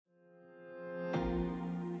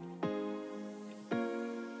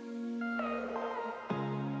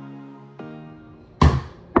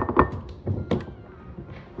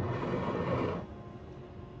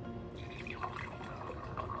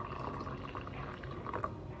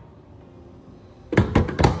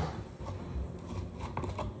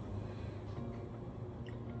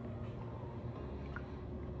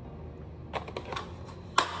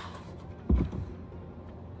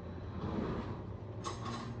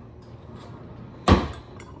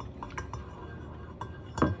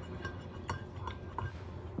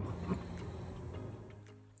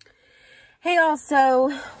Hey y'all,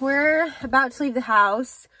 so we're about to leave the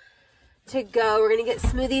house to go. We're gonna get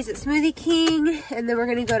smoothies at Smoothie King, and then we're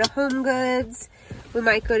gonna go to Homegoods. We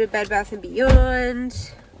might go to Bed Bath &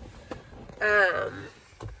 Beyond. And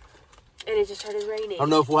it just started raining. I don't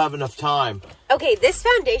know if we'll have enough time. Okay, this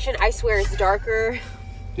foundation, I swear, is darker.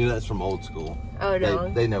 Dude, that's from old school. Oh,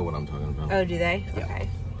 no. They know what I'm talking about. Oh, do they? Yeah. Okay.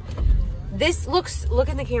 This looks, look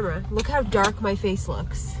in the camera. Look how dark my face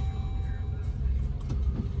looks.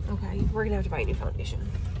 Okay, we're gonna have to buy a new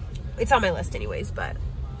foundation. It's on my list anyways, but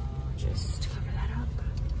just cover that up.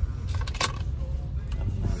 I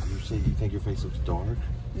don't know. You think your face looks dark?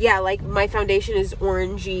 Yeah, like my foundation is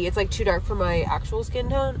orangey. It's like too dark for my actual skin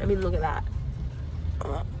tone. I mean, look at that.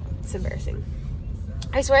 It's embarrassing.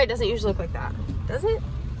 I swear it doesn't usually look like that. Does it?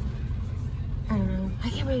 I don't know. I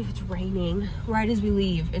can't believe it's raining. Right as we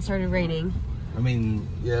leave, it started raining. I mean,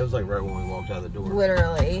 yeah, it was like right when we walked out the door.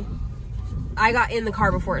 Literally. I got in the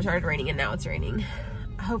car before it started raining, and now it's raining.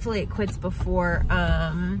 Hopefully it quits before.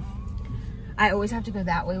 I always have to go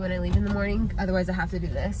that way when I leave in the morning. Otherwise, I have to do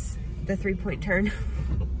this. The 3-point turn.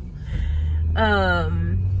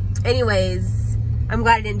 Anyways, I'm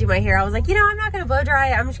glad I didn't do my hair. I was like, you know, I'm not going to blow dry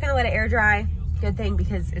it. I'm just going to let it air dry. Good thing,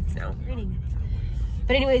 because it's now raining.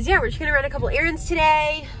 But anyways, yeah, we're just going to run a couple errands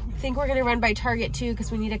today. I think we're going to run by Target too,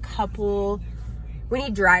 because we need a couple. We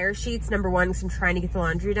need dryer sheets, number one, because I'm trying to get the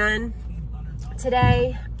laundry done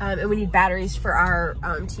today. And we need batteries for our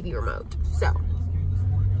TV remote. So,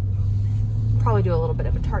 probably do a little bit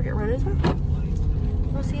of a Target run as well.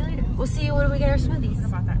 We'll see you later. We'll see you when we get our smoothies. What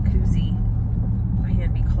about that koozie? My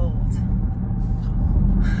hand be cold.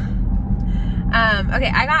 Okay,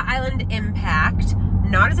 I got Island Impact.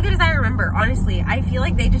 Not as good as I remember, honestly. I feel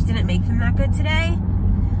like they just didn't make them that good today.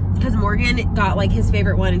 Because Morgan got like his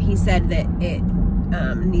favorite one, and he said that it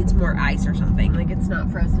needs more ice or something. Like it's not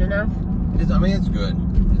frozen enough. I mean, it's good.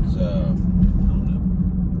 It's, I don't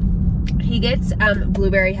know. He gets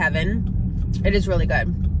Blueberry Heaven. It is really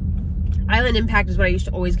good. Island Impact is what I used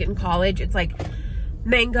to always get in college. It's like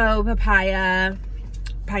mango, papaya,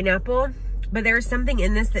 pineapple. But there's something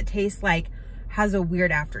in this that tastes like, has a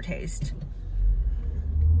weird aftertaste.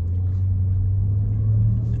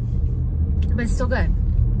 But it's still good.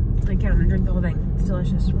 Like, yeah, I'm gonna drink the whole thing. It's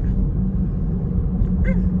delicious.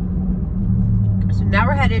 So now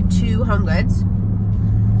we're headed to Homegoods.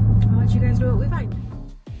 I'll let you guys know what we find.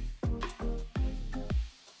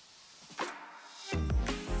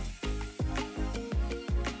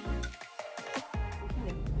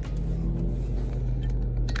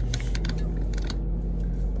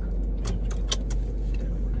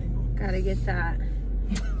 Gotta get that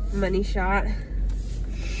money shot.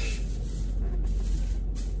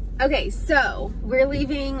 Okay, so we're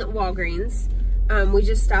leaving Walgreens. We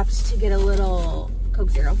just stopped to get a little Coke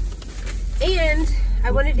Zero. And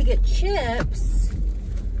I wanted to get chips.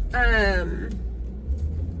 We're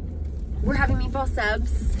having meatball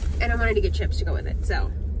subs, and I wanted to get chips to go with it.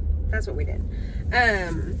 So that's what we did.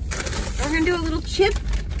 We're gonna do a little chip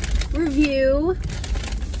review.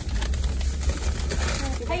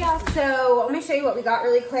 Hey y'all, so let me show you what we got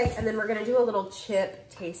really quick, and then we're gonna do a little chip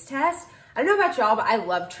taste test. I don't know about y'all, but I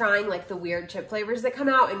love trying like the weird chip flavors that come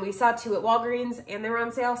out, and we saw 2 at Walgreens and they were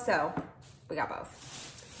on sale, so we got both.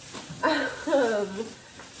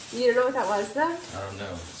 You don't know what that was though? I don't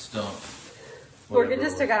know. Stump. Morgan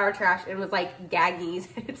just took out our trash and was like gaggies.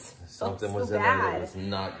 It's Something was so in there bad. that was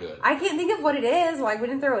not good. I can't think of what it is. Like we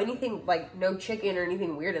didn't throw anything, like no chicken or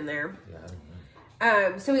anything weird in there.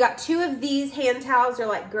 Yeah. So we got 2 of these hand towels. They're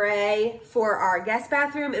like gray for our guest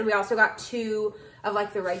bathroom, and we also got 2 of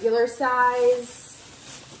like the regular size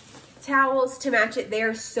towels to match it.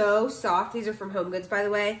 They're so soft. These are from Homegoods, by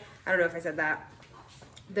the way. I don't know if I said that.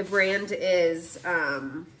 The brand is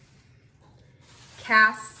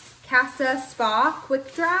Casa Spa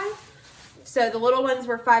Quick Dry. So the little ones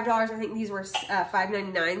were $5. I think these were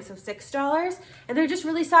 $5.99, so $6. And they're just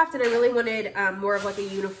really soft, and I really wanted more of like a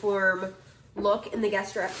uniform look in the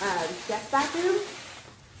guest bathroom.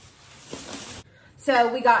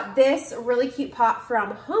 So we got this really cute pot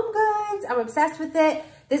from HomeGoods. I'm obsessed with it.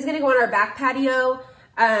 This is gonna go on our back patio.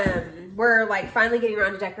 We're like finally getting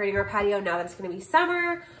around to decorating our patio now that it's gonna be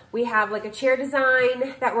summer. We have like a chair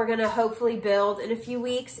design that we're gonna hopefully build in a few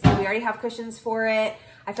weeks, and we already have cushions for it.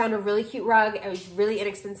 I found a really cute rug. It was really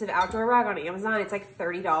inexpensive outdoor rug on Amazon. It's like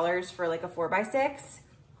 $30 for like a 4x6.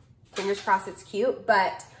 Fingers crossed it's cute,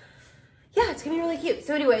 but yeah, it's gonna be really cute.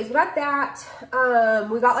 So anyways, we got that.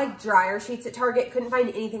 We got like dryer sheets at Target. Couldn't find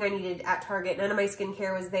anything I needed at Target. None of my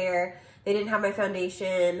skincare was there. They didn't have my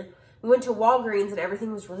foundation. We went to Walgreens and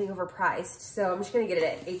everything was really overpriced. So I'm just gonna get it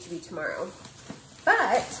at H-E-B tomorrow.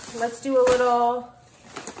 But let's do a little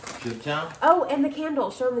Chip town? Oh, and the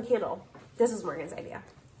candle. Show them the candle. This was Morgan's idea.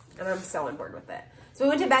 And I'm so on board with it. So we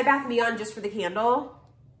went to Bed Bath & Beyond just for the candle.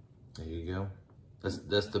 There you go.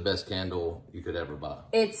 That's the best candle you could ever buy.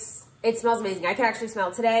 It smells amazing. I can actually smell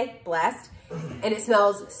it today. Blessed. And it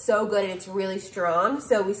smells so good and it's really strong.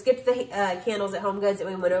 So we skipped the candles at Homegoods and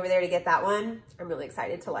we went over there to get that one. I'm really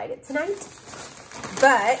excited to light it tonight.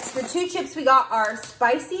 But the two chips we got are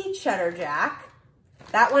Spicy Cheddar Jack.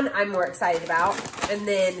 That one I'm more excited about. And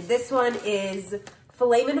then this one is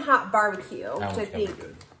Flamin' Hot Barbecue, which I think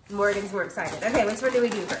Morgan's more excited. Okay, which one do we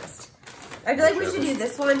do first? I feel like we should do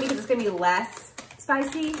this one because it's gonna be less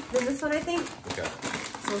spicy than this one, I think. Okay.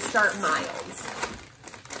 So we'll start mild.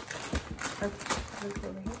 Okay,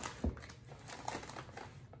 over here.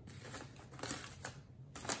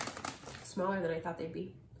 Smaller than I thought they'd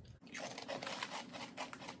be.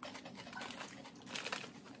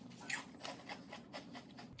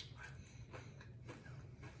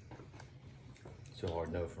 It's a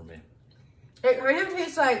hard no for me. It kind of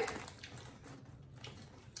tastes like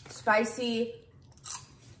spicy,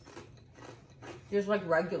 just like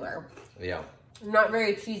regular. Yeah. Not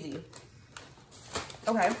very cheesy.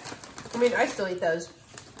 Okay. I mean, I still eat those.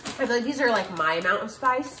 I feel like these are like my amount of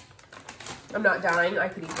spice. I'm not dying. I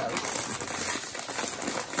could eat those.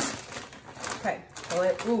 Okay.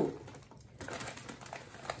 Ooh.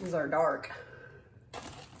 These are dark.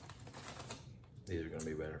 These are going to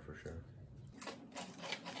be better for sure.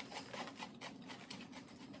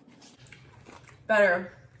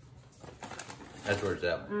 Better. That's where it's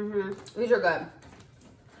at. Mm-hmm. These are good.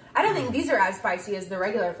 I don't think these are as spicy as the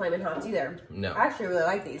regular Flamin' Hots either. No. I actually really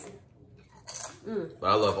like these. But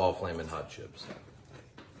I love all Flamin' Hot chips.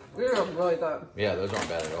 These are really good. Yeah, those aren't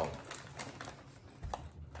bad at all.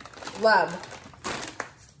 Love.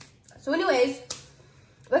 So anyways,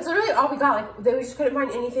 that's literally all we got. Like, we just couldn't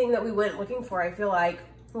find anything that we went looking for. I feel like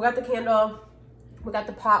we got the candle, we got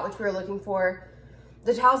the pot, which we were looking for.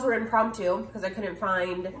 The towels were impromptu because I couldn't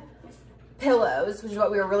find pillows, which is what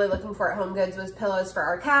we were really looking for at Homegoods, was pillows for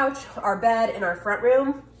our couch, our bed, and our front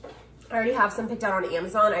room. I already have some picked out on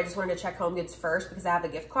Amazon. I just wanted to check Homegoods first because I have the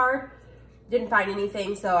gift card. Didn't find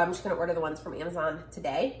anything, so I'm just gonna order the ones from Amazon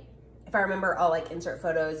today. If I remember, I'll like insert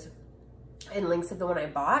photos and links of the one I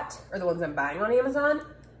bought or the ones I'm buying on Amazon.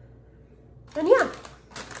 And yeah,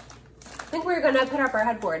 I think we're gonna put up our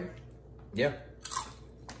headboard. Yeah.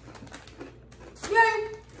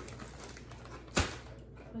 Yay!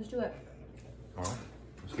 Let's do it. All right,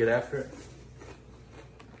 let's get after it.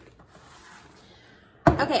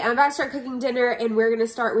 Okay, I'm about to start cooking dinner and we're gonna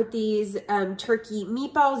start with these turkey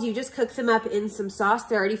meatballs. You just cook them up in some sauce.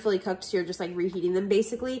 They're already fully cooked, so you're just like reheating them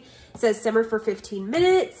basically. It says simmer for 15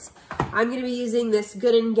 minutes. I'm gonna be using this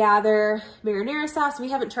Good and Gather marinara sauce. We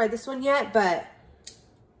haven't tried this one yet, but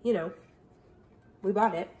you know, we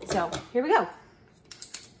bought it. So here we go.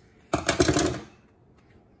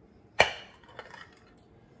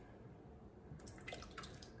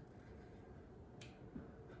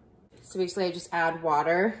 So basically I just add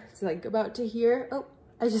water to like about to here. Oh,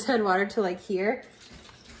 I just add water to like here.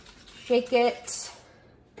 Shake it.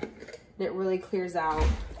 And it really clears out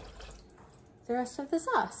the rest of the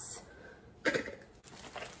sauce.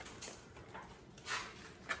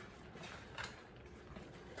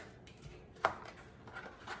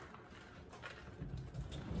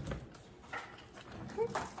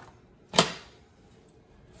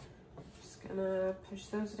 Just gonna push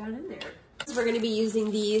those down in there. We're gonna be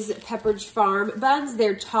using these Pepperidge Farm buns.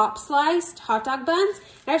 They're top sliced hot dog buns.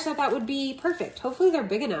 I just thought that would be perfect. Hopefully they're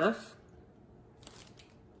big enough.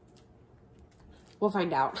 We'll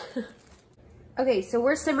find out. Okay, so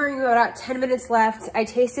we're simmering about 10 minutes left. I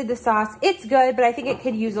tasted the sauce. It's good, but I think it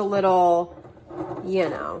could use a little, you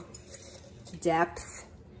know, depth.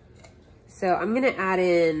 So I'm gonna add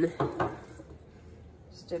in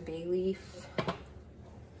just a bay leaf.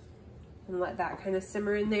 And let that kind of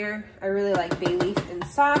simmer in there. I really like bay leaf and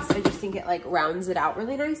sauce. I just think it like rounds it out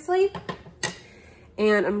really nicely.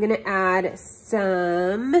 And I'm gonna add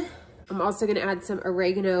I'm also gonna add some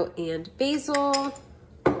oregano and basil.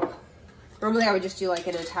 Normally I would just do like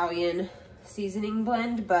an Italian seasoning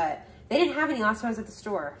blend, but they didn't have any last time I was at the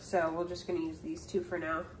store. So we're just gonna use these two for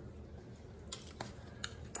now.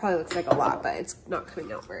 Probably looks like a lot, but it's not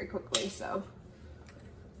coming out very quickly, so.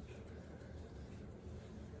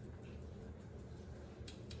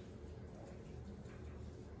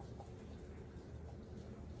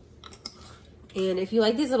 And if you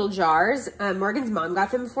like these little jars, Morgan's mom got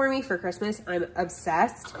them for me for Christmas. I'm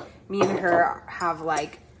obsessed. Me and her have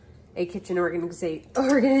like a kitchen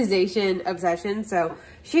organization obsession. So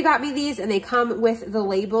she got me these and they come with the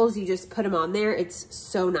labels. You just put them on there. It's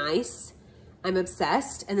so nice. I'm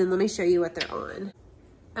obsessed. And then let me show you what they're on.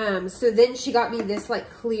 So then she got me this like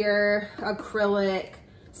clear acrylic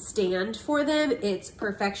stand for them. It's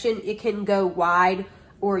perfection. It can go wide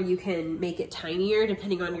or you can make it tinier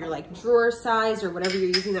depending on your like drawer size or whatever you're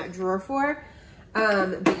using that drawer for.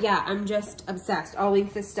 But yeah, I'm just obsessed. I'll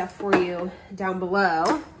link this stuff for you down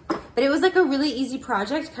below. But it was like a really easy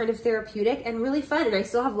project, kind of therapeutic and really fun. And I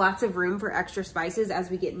still have lots of room for extra spices as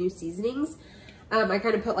we get new seasonings. I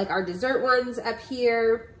kind of put like our dessert ones up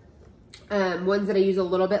here. Ones that I use a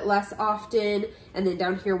little bit less often, and then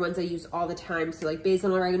down here ones I use all the time. So like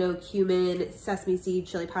basil, oregano, cumin, sesame seed,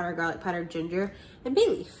 chili powder, garlic powder, ginger, and bay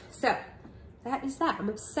leaf. So that is that. I'm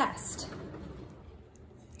obsessed.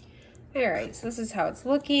 All right, so this is how it's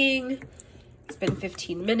looking. It's been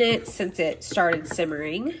 15 minutes since it started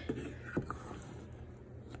simmering.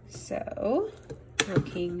 So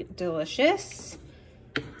looking delicious.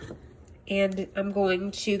 And I'm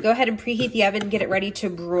going to go ahead and preheat the oven, get it ready to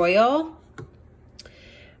broil,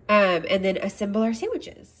 and then assemble our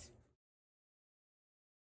sandwiches.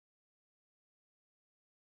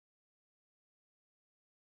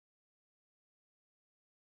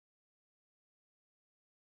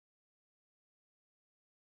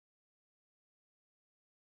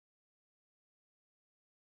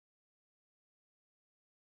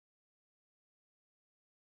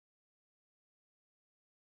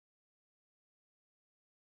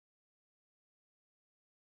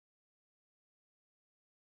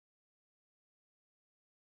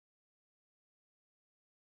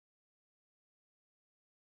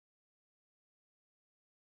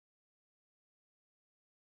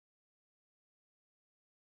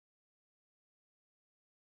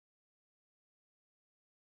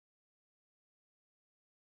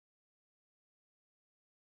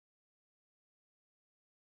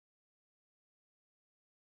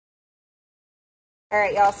 All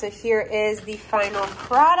right, y'all, so here is the final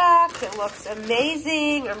product. It looks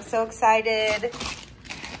amazing. I'm so excited.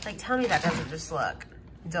 Like, tell me that doesn't just look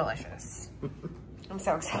delicious. I'm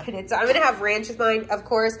so excited. So I'm gonna have ranch with mine, of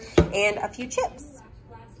course, and a few chips.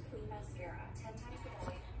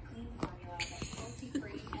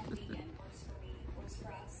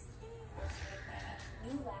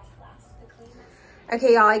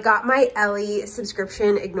 Okay, y'all, I got my Ellie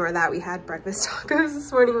subscription. Ignore that, we had breakfast tacos this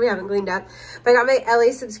morning. We haven't cleaned up. But I got my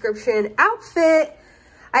Ellie subscription outfit.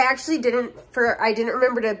 I actually didn't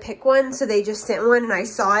remember to pick one, so they just sent one and I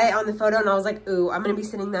saw it on the photo and I was like, ooh, I'm gonna be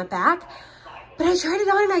sending that back. But I tried it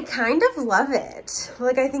on and I kind of love it.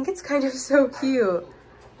 Like, I think it's kind of so cute.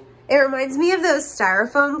 It reminds me of those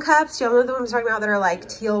styrofoam cups. Y'all know the ones I'm talking about that are like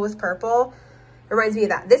teal with purple? It reminds me of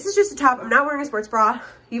that. This is just a top. I'm not wearing a sports bra.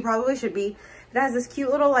 You probably should be. It has this cute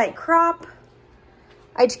little like crop.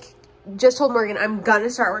 I just told Morgan I'm gonna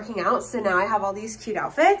start working out, so now I have all these cute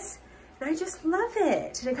outfits and I just love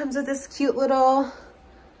it. And it comes with this cute little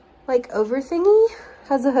like over thingy,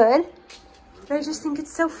 has a hood, and I just think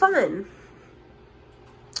it's so fun.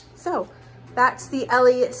 So that's the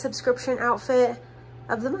Ellie subscription outfit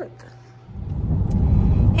of the month.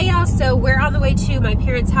 Hey y'all, so we're on the way to my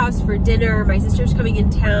parents' house for dinner. My sister's coming in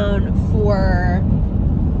town for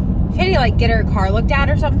trying to like get her car looked at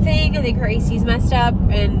or something. I think her AC's messed up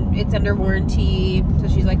and it's under warranty, so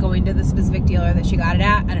she's like going to the specific dealer that she got it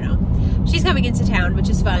at. I don't know. She's coming into town, which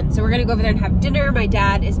is fun. So we're gonna go over there and have dinner. My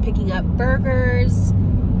dad is picking up burgers,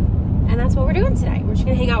 and that's what we're doing tonight. We're just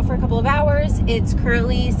gonna hang out for a couple of hours. It's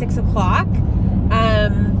currently 6 o'clock.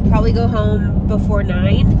 Probably go home before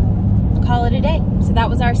 9. Call it a day. So that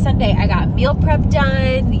was our Sunday. I got meal prep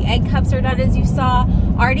done. The egg cups are done, as you saw.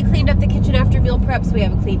 Already cleaned up the kitchen after meal prep, so we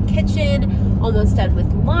have a clean kitchen. Almost done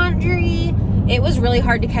with laundry. It was really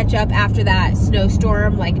hard to catch up after that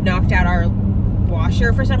snowstorm like knocked out our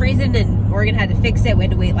washer for some reason, and Morgan had to fix it. We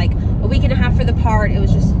had to wait like a week and a half for the part. It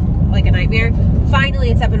was just like a nightmare.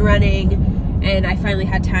 Finally, it's up and running, and I finally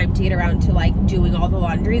had time to get around to like doing all the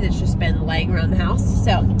laundry that's just been laying around the house.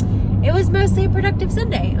 So it was mostly a productive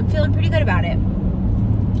Sunday. I'm feeling pretty good about it.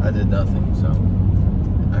 I did nothing, so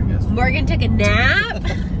I guess. Morgan took a nap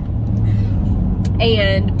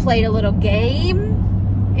and played a little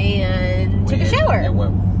game and took a shower. It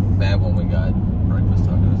went bad when we got breakfast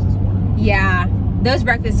tacos this morning. Yeah, those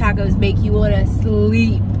breakfast tacos make you want to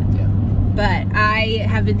sleep. Yeah. But I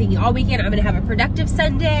have been thinking all weekend I'm going to have a productive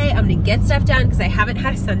Sunday. I'm going to get stuff done because I haven't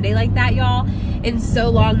had a Sunday like that, y'all, in so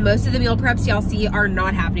long. Most of the meal preps y'all see are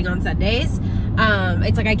not happening on Sundays.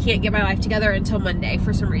 It's like I can't get my life together until Monday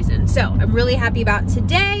for some reason. So I'm really happy about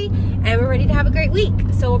today, and we're ready to have a great week.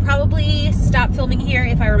 So we'll probably stop filming here.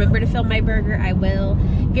 If I remember to film my burger, I will.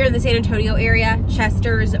 If you're in the San Antonio area,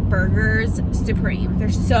 Chester's Burgers Supreme. They're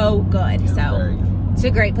so good. Yeah, so It's a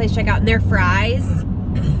great place to check out. And their fries,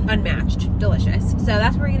 unmatched, delicious. So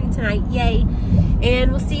that's what we're getting tonight. Yay. And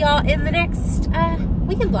we'll see y'all in the next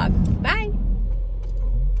weekend vlog. Bye.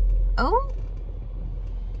 Oh,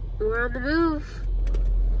 we're on the move.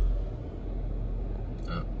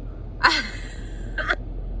 Oh.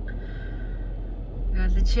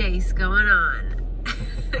 Got the chase going on.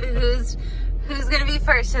 Who's gonna be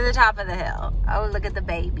first to the top of the hill? Oh, look at the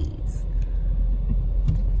babies.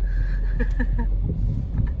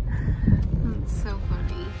 It's so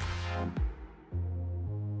funny.